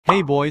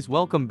Hey boys,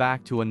 welcome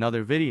back to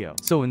another video.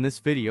 So in this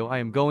video I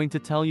am going to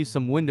tell you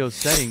some Windows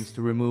settings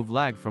to remove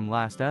lag from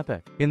Last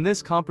Epoch. In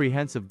this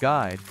comprehensive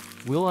guide,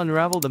 we'll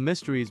unravel the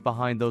mysteries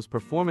behind those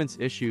performance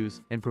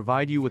issues and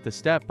provide you with a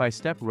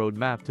step-by-step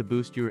roadmap to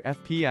boost your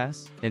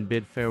FPS and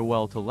bid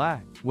farewell to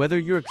lag. Whether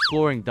you're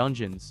exploring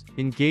dungeons,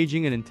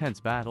 engaging in intense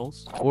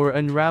battles, or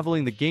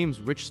unraveling the game's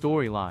rich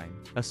storyline,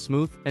 a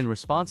smooth and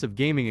responsive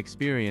gaming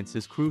experience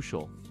is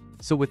crucial.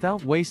 So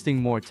without wasting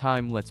more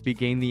time, let's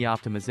begin the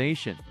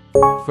optimization.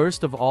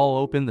 First of all,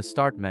 open the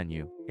Start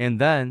menu, and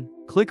then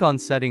click on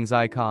Settings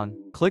icon,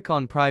 click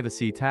on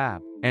Privacy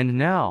tab, and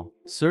now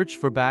search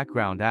for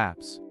background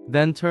apps.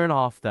 Then turn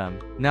off them.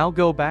 Now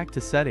go back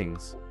to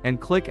Settings,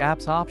 and click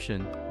Apps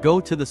option, go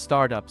to the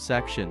Startup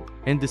section,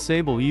 and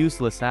disable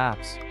useless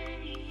apps.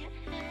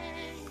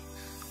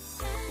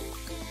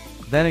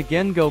 Then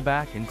again go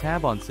back and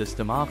tab on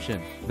System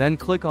option, then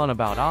click on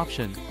About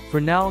option.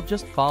 For now,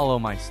 just follow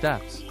my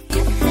steps.